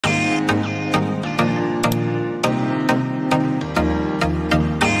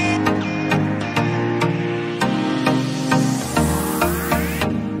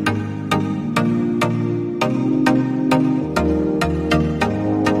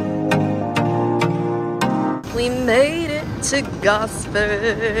made it to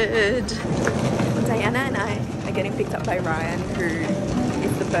Gosford. Diana and I are getting picked up by Ryan, who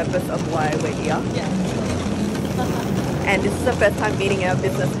is the purpose of why we're here. Yeah. And this is the first time meeting our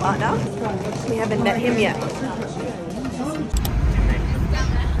business partner. We haven't met him yet.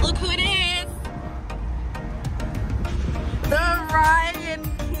 Look who it is! The Ryan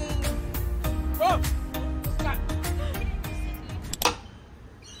King!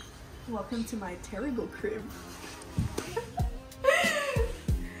 Welcome to my terrible crib.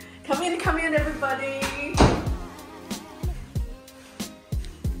 Come in everybody!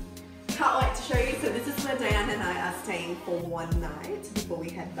 Can't wait to show you. So this is where Diana and I are staying for one night before we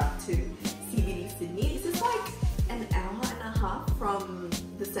head back to CBD Sydney. This is like an hour and a half from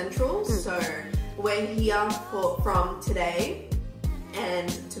the Central, so we're here from today and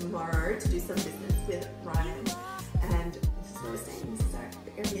tomorrow to do some business with Ryan, and this is where we're staying. This is our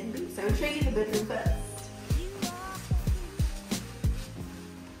Airbnb. So I'll show you the bedroom first.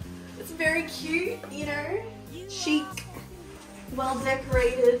 It's very cute, you know, chic, well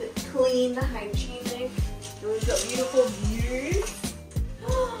decorated, clean, hygienic. We've got beautiful views.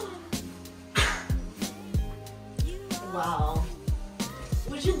 Wow.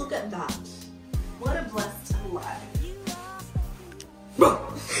 Would you look at that? What a blessed life.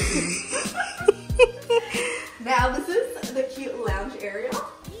 Now this is the cute lounge area.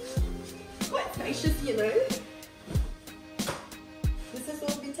 Quite spacious, you know. This is where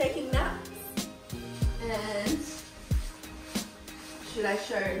we'll be taking naps. And should I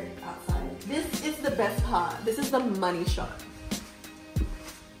show outside? This is the best part. This is the money shot.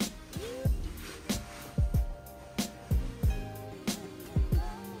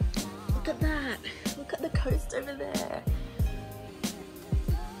 Look at that. Look at the coast over there.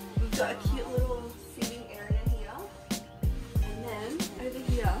 We've got a cute little seating area here. And then over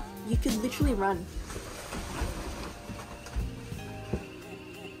here, you could literally run.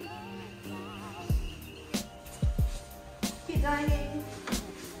 Cute dining.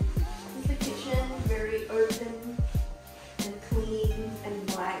 This is the kitchen, very open and clean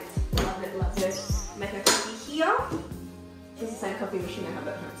and white. Love it, love it. Make a coffee here. This is the same coffee machine I have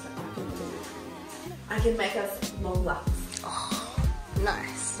at home, so I can make us long laps. Oh,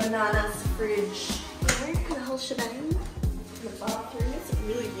 nice. Bananas, fridge, you know, the whole shebang. The bathroom is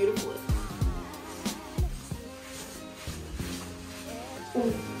really beautiful. Ooh,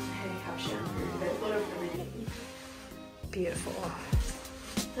 hey, have shampoo. They've got everything. Beautiful.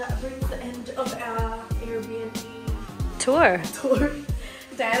 That brings the end of our Airbnb tour.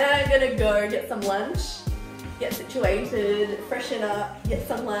 Diana and I are gonna go get some lunch, get situated, freshen up, get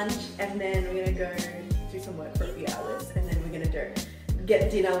some lunch, and then we're gonna go do some work for a few hours, and then we're gonna get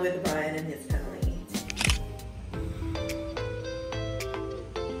dinner with Ryan and his family.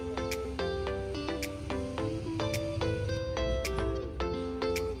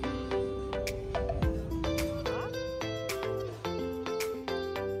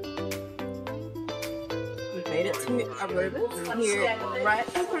 Made it to Afrobeat here right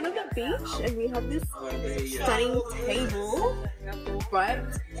in front of the beach, and we have this stunning table right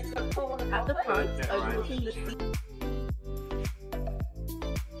at the front overlooking the sea.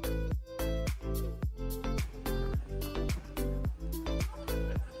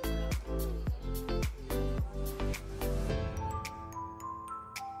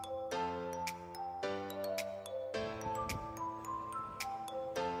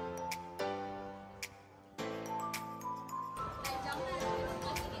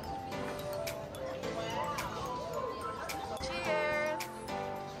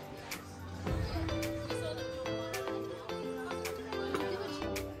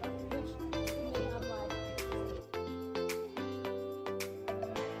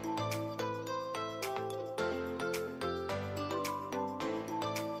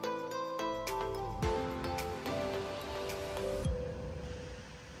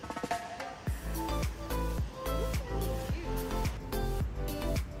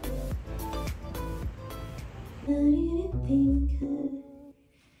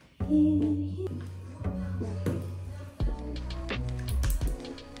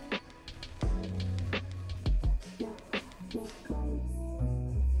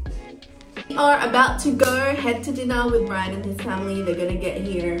 We are about to go head to dinner with Ryan and his family. They're gonna get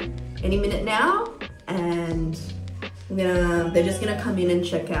here any minute now, and they're just gonna come in and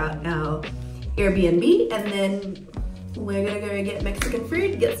check out our Airbnb, and then we're gonna go get Mexican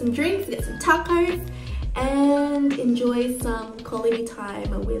food, get some drinks, get some tacos, and enjoy some quality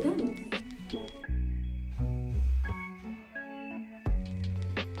time with them.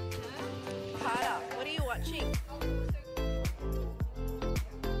 Carter, what are you watching?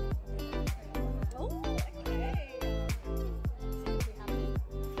 Oh, okay.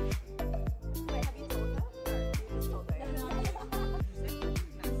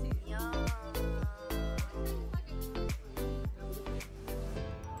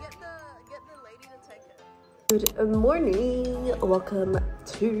 Good morning, welcome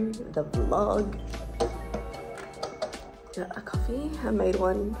to the vlog. Got a coffee, I made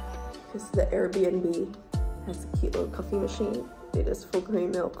one because the Airbnb has a cute little coffee machine. It is full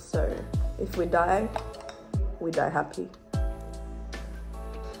cream milk, so if we die happy.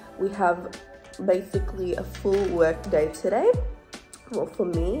 We have basically a full work day today, well for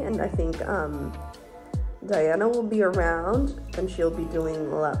me, and I think Diana will be around and she'll be doing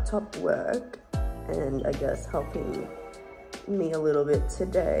laptop work and I guess helping me a little bit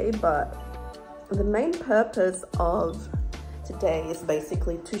today, but the main purpose of today is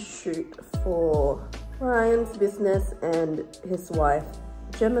basically to shoot for Ryan's business and his wife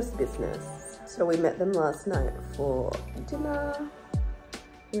Gemma's business. So we met them last night for dinner.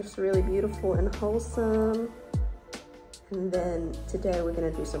 It's really beautiful and wholesome. And then today we're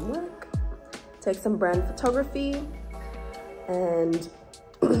gonna do some work, take some brand photography and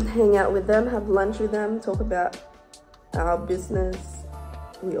hang out with them, have lunch with them, talk about our business.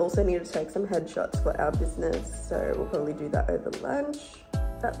 We also need to take some headshots for our business, so we'll probably do that over lunch.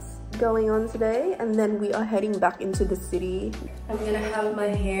 That's going on today, and then we are heading back into the city. I'm gonna have my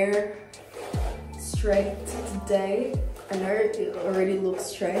hair straight today. I know it already looks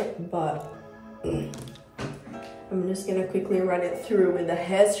straight, but I'm just gonna quickly run it through with a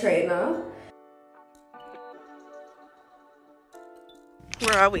hair straightener.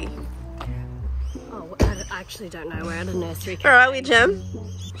 Where are we? Oh, I actually don't know. We're at a nursery cafe. Where are we, Jem?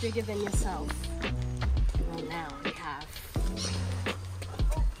 Bigger than yourself. Well, now we have.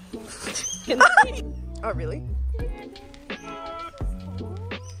 Oh, really?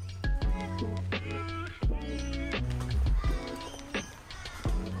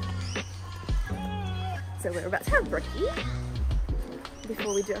 So we're about to have brekkie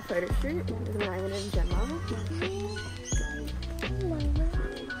before we do a photo shoot with Ryan and Gemma.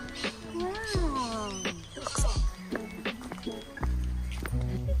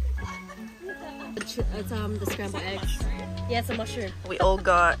 It's the scrambled eggs. Yeah, it's a mushroom. We all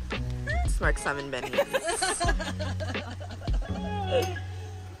got smoked salmon bennies.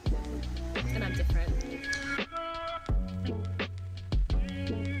 And I'm different.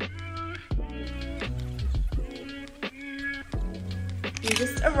 We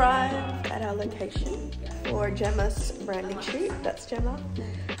just arrived at our location for Gemma's branding shoot. That's Gemma.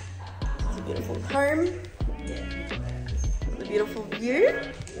 It's a beautiful home. The beautiful view.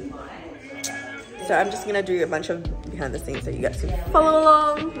 So I'm just gonna do a bunch of behind the scenes so you guys can follow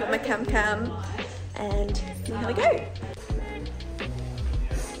along with my cam and see how we go.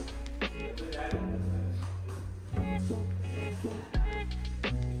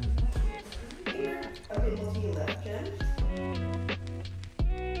 Okay, just to your left, Jen.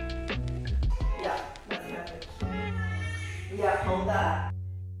 Yeah, that's perfect. Yeah, hold that.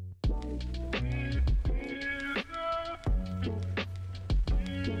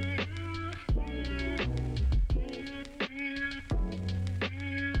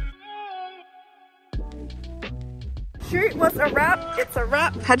 Shoot was a wrap. It's a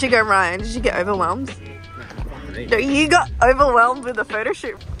wrap. How'd you go, Ryan? Did you get overwhelmed? No, you got overwhelmed with the photo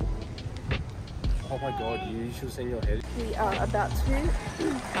shoot. Oh my god, you should have seen your head. We are about to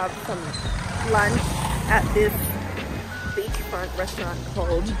have some lunch at this beachfront restaurant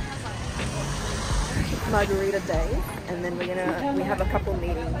called Margarita Day, and then we have a couple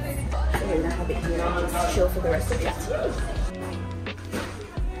meetings. So we're gonna have it here and just chill for the rest of the afternoon.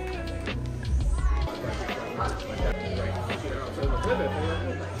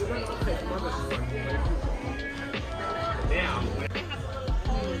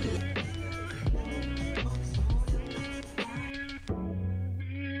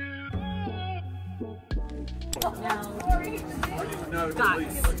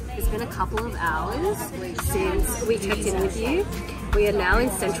 Guys, it's been a couple of hours since we checked in with you. We are now in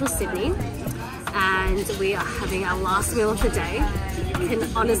central Sydney and we are having our last meal of the day. I can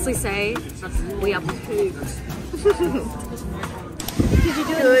honestly say we are pooped.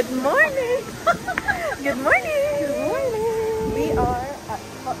 Good morning! Good morning! Good morning! We are at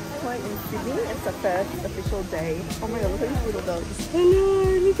Hot Point in Sydney. It's the first official day. Oh my god, look at these little dogs. Oh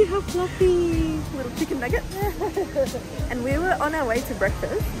no, look at how fluffy! Little chicken nuggets. And we were on our way to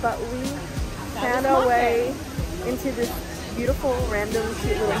breakfast, but we found our way into this beautiful, random,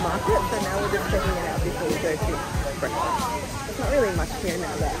 cute little market. So now we're just checking it out before we go to breakfast. There's not really much here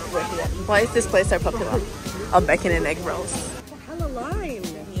now that we're here. Why is this place so popular? Oh, bacon and egg rolls. Hella line!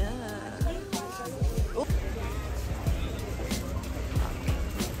 Yeah. Ooh.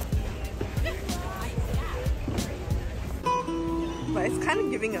 But it's kind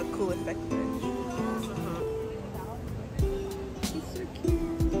of giving a cool effect there.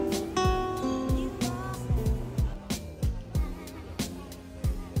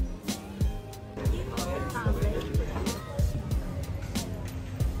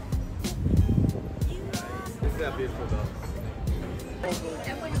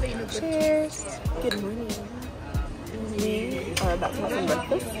 Cheers. Good morning. We are about to have some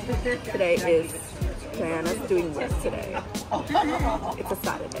breakfast. Today is Diana's doing work today. It's a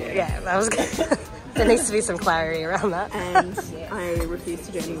Saturday. Yeah, that was good. There needs to be some clarity around that. And I refuse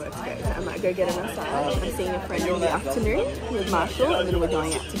to do any work today, so I might go get a massage. I'm seeing a friend in the afternoon with Marshall, and then we're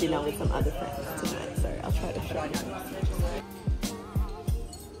going out to dinner with some other friends tonight, so I'll try to show you.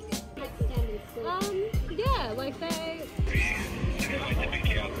 Yeah, like they...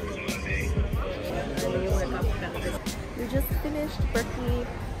 We just finished Berkeley,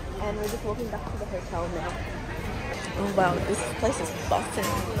 and we're just walking back to the hotel now. Oh wow, this place is busting.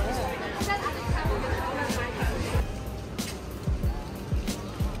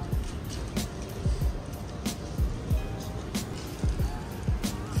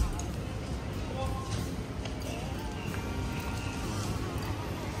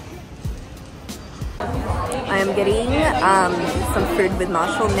 I am getting some food with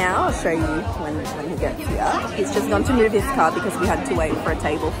Marshall now. I'll show you when he gets here. He's just gone to move his car because we had to wait for a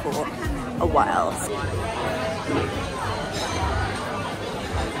table for a while.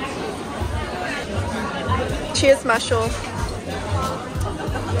 Cheers, Marshall.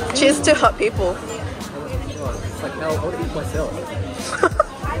 Cheers to hot people. It's like, now I'll eat myself.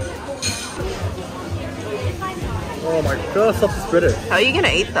 Oh my god, soft spreader. How are you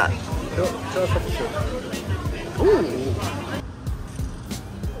gonna eat that? Ooh.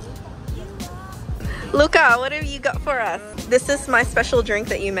 Luca, what have you got for us? This is my special drink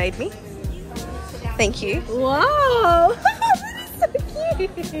that you made me. Thank you. Wow! So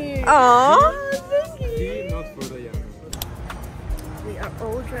cute! Aww, thank you. Not We are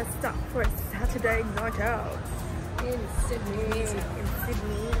all dressed up for a Saturday night out. In Sydney.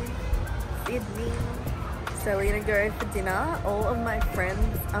 Sydney. So we're gonna go for dinner. All of my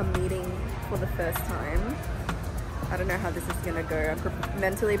friends are meeting for the first time. I don't know how this is gonna go. I'm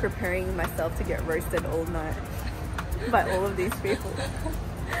mentally preparing myself to get roasted all night by all of these people.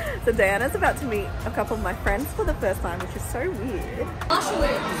 So Diana's about to meet a couple of my friends for the first time, which is so weird.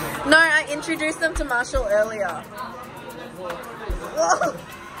 No, I introduced them to Marshall earlier.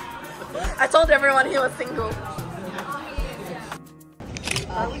 I told everyone he was single.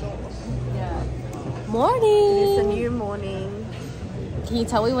 Morning! It's a new morning. Can you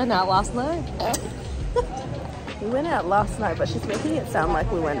tell we went out last night? We went out last night, but she's making it sound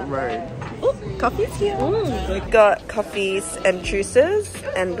like we went road. Ooh, coffee's here. We got coffees and juices,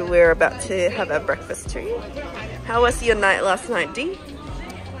 and we're about to have our breakfast too. How was your night last night, Dee? It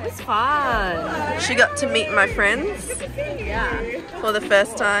was fun. She got to meet my friends for the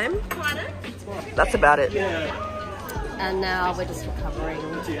first time. That's about it. And now we're just recovering.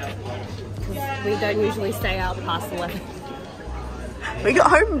 We don't usually stay out past 11. We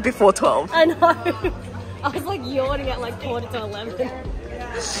got home before 12. I know. I was like yawning at like quarter to 11.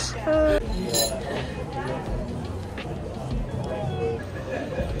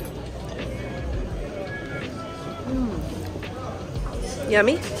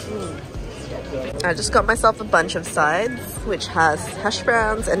 Yummy? I just got myself a bunch of sides, which has hash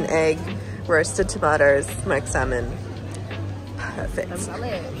browns, an egg, roasted tomatoes, smoked salmon. Perfect.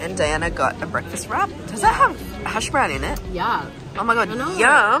 And Diana got a breakfast wrap. Does that have hash brown in it? Yeah. Oh my god,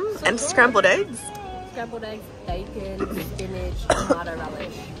 yum! And scrambled eggs. Scrambled eggs, bacon, spinach, tomato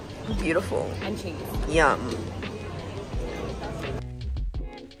relish. Beautiful. And cheese. Yum.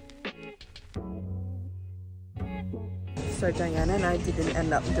 So Diana and I didn't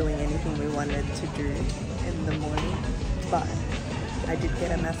end up doing anything we wanted to do in the morning, but I did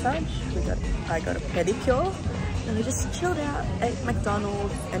get a massage. I got a pedicure, and we just chilled out, ate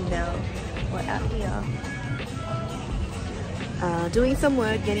McDonald's, and now we're out here doing some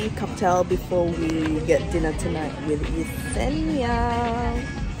work, getting a cocktail before we get dinner tonight with Yesenia.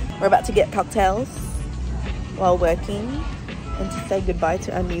 We're about to get cocktails while working and to say goodbye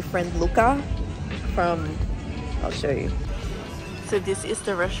to our new friend Luca from, I'll show you. So this is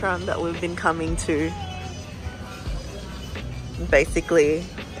the restaurant that we've been coming to basically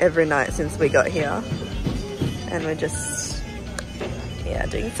every night since we got here. And we're just,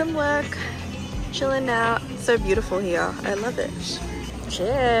 doing some work, chilling out. It's so beautiful here. I love it.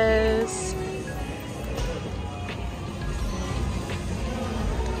 Cheers.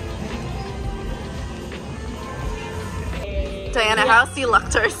 Diana, how's the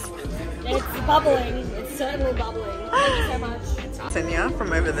lactose? It's bubbling. It's certainly bubbling. Thank you so much. Yesenia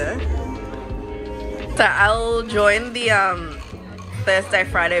from over there. So I'll join the Thursday,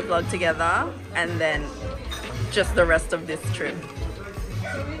 Friday vlog together, and then just the rest of this trip.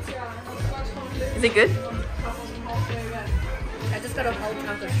 Is it good? I just got a whole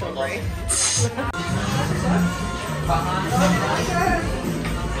chunk of strawberry.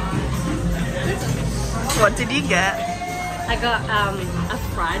 What did you get? I got a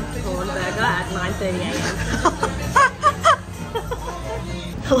fried prawn burger at 9:30 a.m.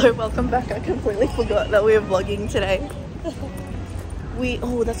 Hello, welcome back. I completely forgot that we were vlogging today.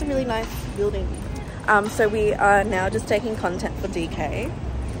 Oh, that's a really nice building. So we are now just taking content for DK.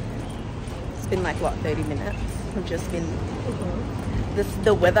 It's been like, what, 30 minutes? We've just been...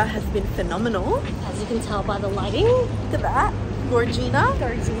 The weather has been phenomenal. As you can tell by the lighting. Look at that. Gorgina.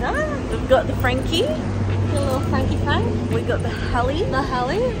 We've got the Frankie. The little Frankie Frank. We've got the Hallie.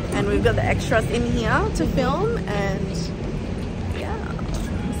 And we've got the extras in here to film. And yeah,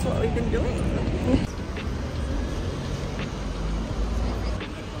 that's what we've been doing.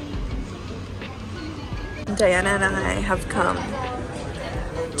 Diana and I have come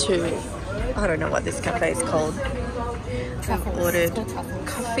to, I don't know what this cafe is called. We've ordered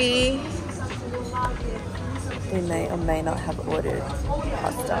coffee. We may or may not have ordered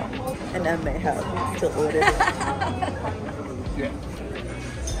pasta, and I may have still ordered it.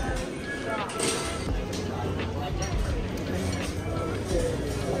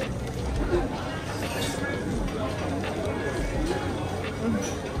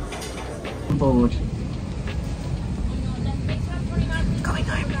 Forward. Going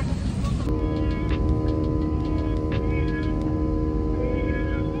home.